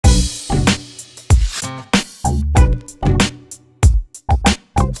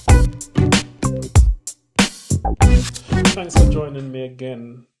thanks for joining me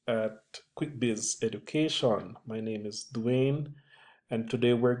again at Quick Biz Education. My name is Dwayne, and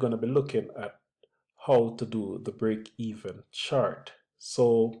today we're going to be looking at how to do the break-even chart.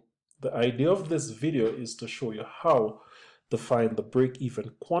 So the idea of this video is to show you how to find the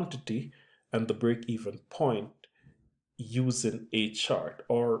break-even quantity and the break-even point using a chart.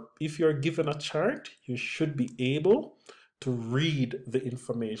 Or if you're given a chart, you should be able to read the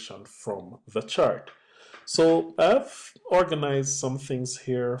information from the chart. So I've organized some things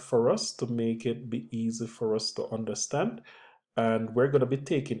here for us to make it be easy for us to understand. And we're going to be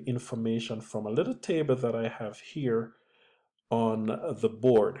taking information from a little table that I have here on the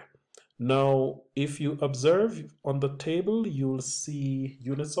board. Now, if you observe on the table, you'll see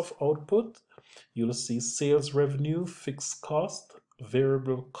units of output, you'll see sales revenue, fixed cost,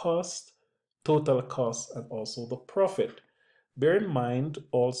 variable cost, total cost, and also the profit. Bear in mind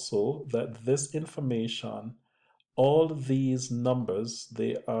also that this information, all these numbers,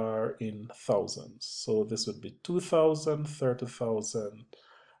 they are in thousands. So this would be 2,000, 30,000,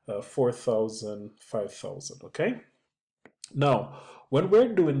 4,000, 5,000, okay? Now, when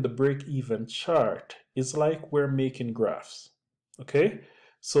we're doing the break-even chart, it's like we're making graphs, okay?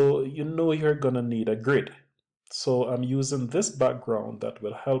 So you know you're gonna need a grid. So I'm using this background that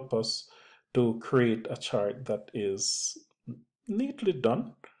will help us to create a chart that is neatly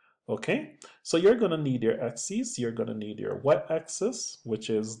done. Okay, so you're going to need your axes, you're going to need your y-axis, which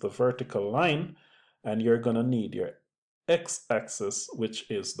is the vertical line, and you're going to need your x-axis, which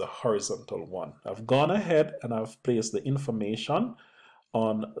is the horizontal one. I've gone ahead and I've placed the information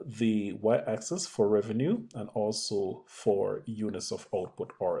on the y-axis for revenue and also for units of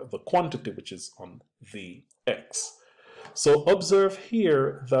output, or the quantity, which is on the x. So observe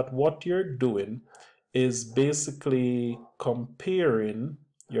here that what you're doing is basically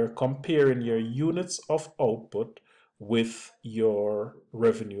you're comparing your units of output with your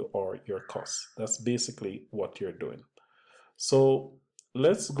revenue or your cost. That's basically what you're doing. So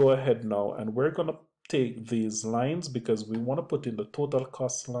let's go ahead now, and we're going to take these lines because we want to put in the total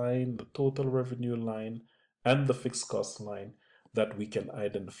cost line, the total revenue line, and the fixed cost line, that we can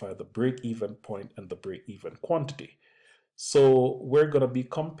identify the break-even point and the break-even quantity. So we're going to be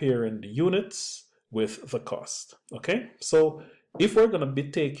comparing the units with the cost. Okay, so if we're going to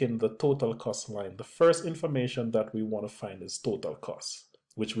be taking the total cost line, the first information that we want to find is total cost,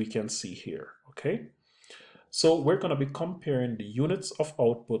 which we can see here. Okay, so we're going to be comparing the units of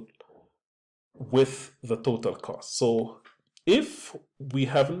output with the total cost. So if we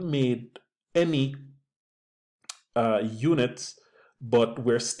haven't made any units, but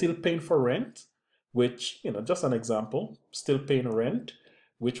we're still paying for rent, which, just an example, still paying rent,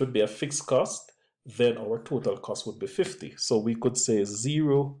 which would be a fixed cost, then our total cost would be 50. So we could say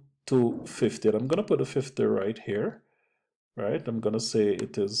 0 to 50. And I'm going to put a 50 right here, right? I'm going to say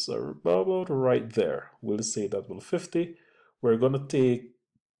it is about right there. We'll say that will 50. We're going to take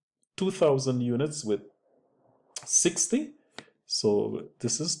 2,000 units with 60. So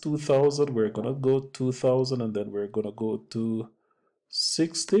this is 2,000. We're going to go 2,000, and then we're going to go to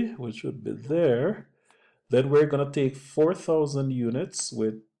 60, which would be there. Then we're going to take 4,000 units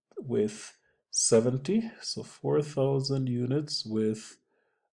with 70. So 4,000 units with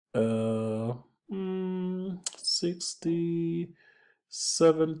 60,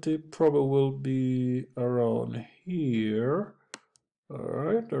 70 probably will be around here. All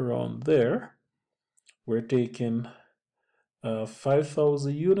right, around there. We're taking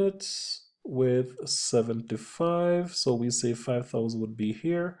 5,000 units with 75. So we say 5,000 would be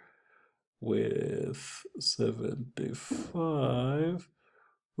here with 75,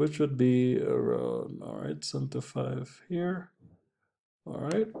 which would be around, all right, 75 here. All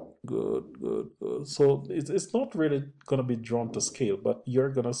right, good, good, good. So it's not really going to be drawn to scale, but you're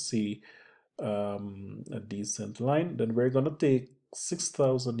going to see a decent line. Then we're going to take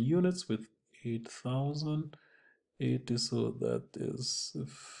 6,000 units with 8,000. 80, so that is,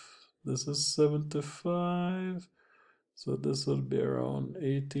 if this is 75, so this will be around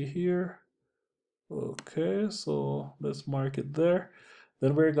 80 here. Okay, so let's mark it there.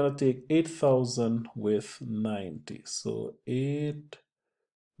 Then we're gonna take 8,000 with 90, so 8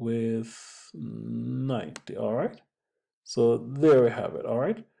 with 90. All right, so there we have it. All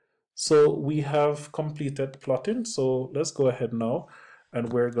right, so we have completed plotting. So let's go ahead now,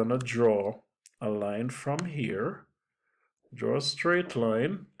 and we're gonna draw a line from here. Draw a straight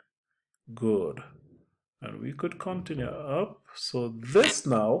line. Good. And we could continue up. So this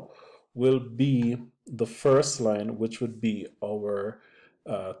now will be the first line, which would be our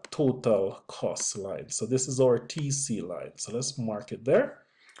total cost line. So this is our TC line. So let's mark it there.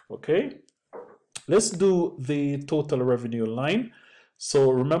 Okay. Let's do the total revenue line.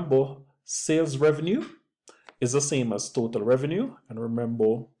 So remember, sales revenue is the same as total revenue. And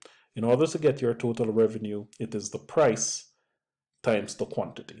remember, in order to get your total revenue, it is the price times the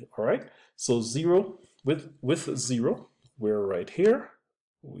quantity. All right. So zero with zero, we're right here.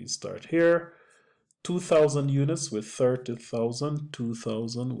 We start here. 2,000 units with 30,000,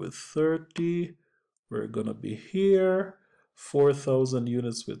 2,000 with 30. We're gonna be here. 4,000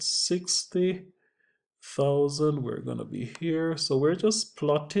 units with 60,000. We're gonna be here. So we're just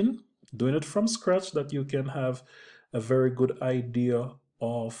plotting, doing it from scratch, that you can have a very good idea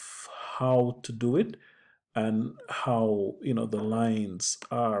of how to do it and how the lines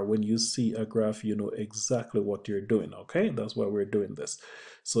are. When you see a graph, you know exactly what you're doing. Okay, that's why we're doing this.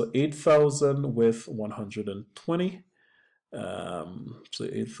 So 8,000 with 120. So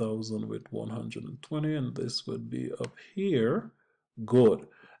 8,000 with 120, and this would be up here. Good.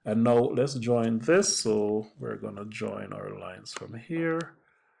 And now let's join this. So we're gonna join our lines from here.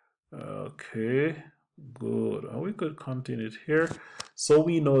 Okay, good. And we could continue it here. So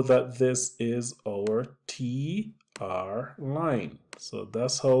we know that this is our TR line. So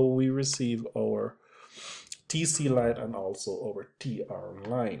that's how we receive our TC line and also our TR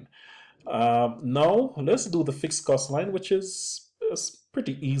line. Now let's do the fixed cost line, which is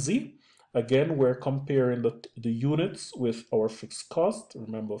pretty easy. Again, we're comparing the units with our fixed cost.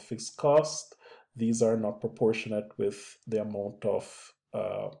 Remember, fixed cost, these are not proportionate with the amount of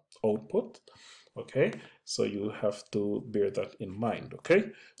output. Okay, so you have to bear that in mind.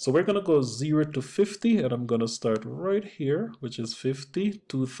 Okay, so we're gonna go 0 to 50, and I'm gonna start right here, which is 50.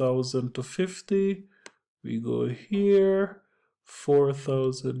 2,000 to 50. We go here.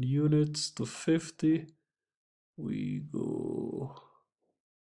 4,000 units to 50. We go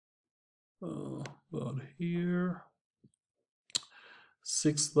about here.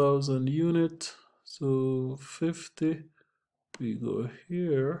 6,000 units, so 50. We go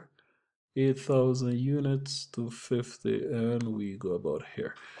here. 8,000 units to 50, and we go about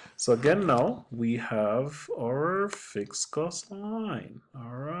here. So again, now we have our fixed cost line.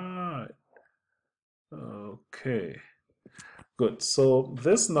 All right. Okay. Good. So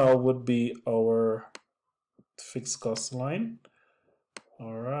this now would be our fixed cost line.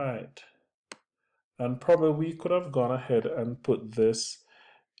 All right. And probably we could have gone ahead and put this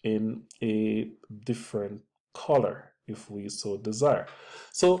in a different color if we so desire.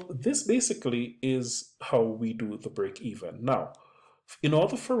 So this basically is how we do the break even. Now, in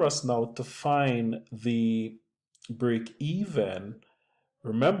order for us now to find the break even,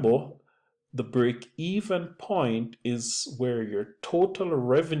 remember, the break even point is where your total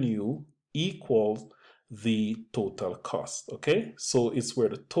revenue equals the total cost. Okay, so it's where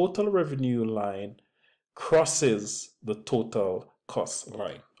the total revenue line crosses the total cost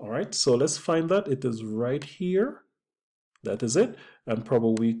line. All right, so let's find that. It is right here. That is it. And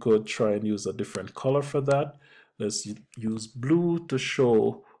probably we could try and use a different color for that. Let's use blue to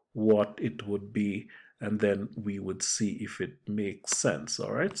show what it would be, and then we would see if it makes sense.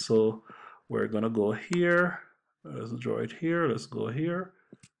 All right, so we're gonna go here. Let's draw it here. Let's go here.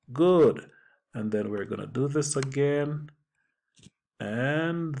 Good. And then we're gonna do this again.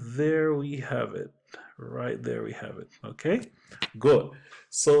 And there we have it. Right there we have it. Okay, good.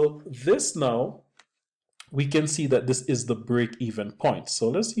 So this now, we can see that this is the break-even point. So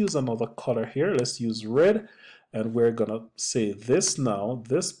let's use another color here. Let's use red, and we're gonna say this now.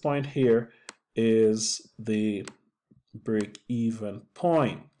 This point here is the break-even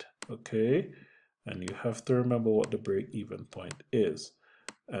point. Okay, and you have to remember what the break-even point is.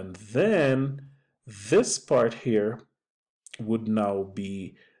 And then this part here would now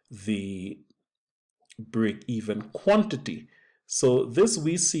be the break-even quantity. So this,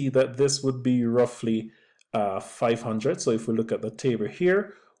 we see that this would be roughly 500. So if we look at the table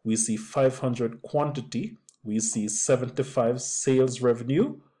here, we see 500 quantity, we see 75 sales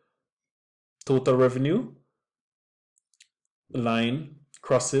revenue, total revenue line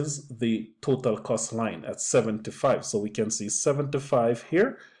crosses the total cost line at 75. So we can see 75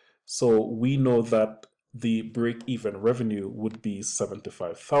 here. So we know that the break-even revenue would be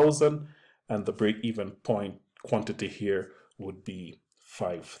 75,000, and the break-even point quantity here would be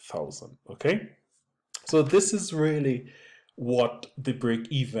 5,000. Okay, so this is really what the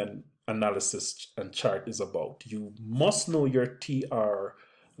break-even analysis and chart is about. You must know your TR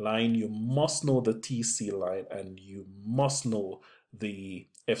line, you must know the TC line, and you must know the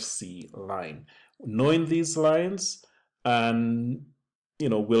FC line. Knowing these lines and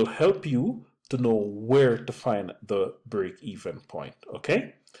will help you to know where to find the break-even point.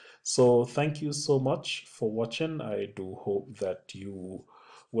 Okay, so thank you so much for watching. I do hope that you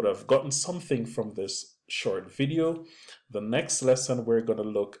would have gotten something from this short video. The next lesson, we're going to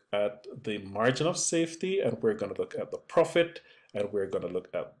look at the margin of safety, and we're going to look at the profit, and we're going to look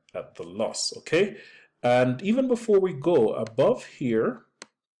at the loss, okay? And even before we go above here,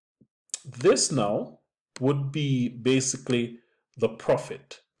 this now would be basically the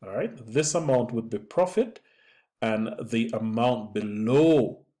profit, all right? This amount would be profit, and the amount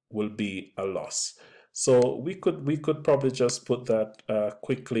below will be a loss. So we could probably just put that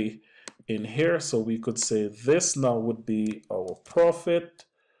quickly in here. So we could say this now would be our profit.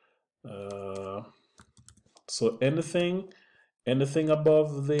 So anything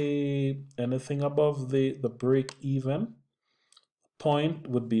above the break even point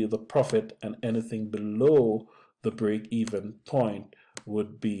would be the profit, and anything below the break even point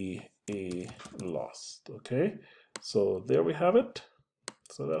would be a loss. Okay, so there we have it.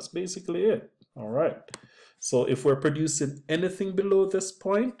 So that's basically it. All right, so if we're producing anything below this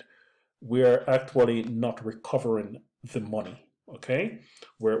point, we're actually not recovering the money. Okay,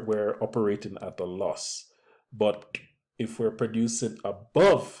 we're operating at a loss. But if we're producing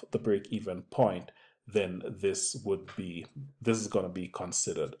above the break-even point, then this is going to be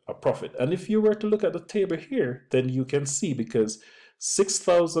considered a profit. And if you were to look at the table here, then you can see, because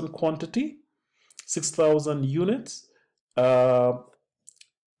 6,000 quantity, 6,000 units,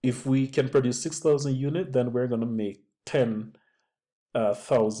 if we can produce 6,000 units, then we're going to make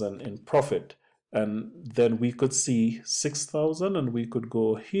 10,000 in profit. And then we could see 6,000, and we could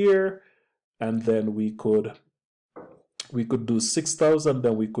go here, and then we could do 6,000,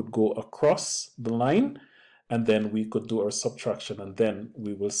 then we could go across the line, and then we could do our subtraction, and then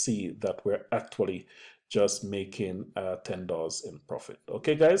we will see that we're actually just making $10 in profit.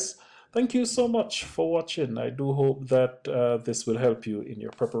 Okay, guys, thank you so much for watching. I do hope that this will help you in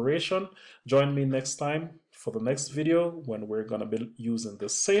your preparation. Join me next time for the next video, when we're going to be using the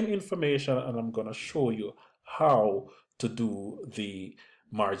same information, and I'm going to show you how to do the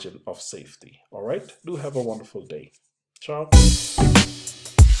margin of safety. All right, do have a wonderful day. Ciao.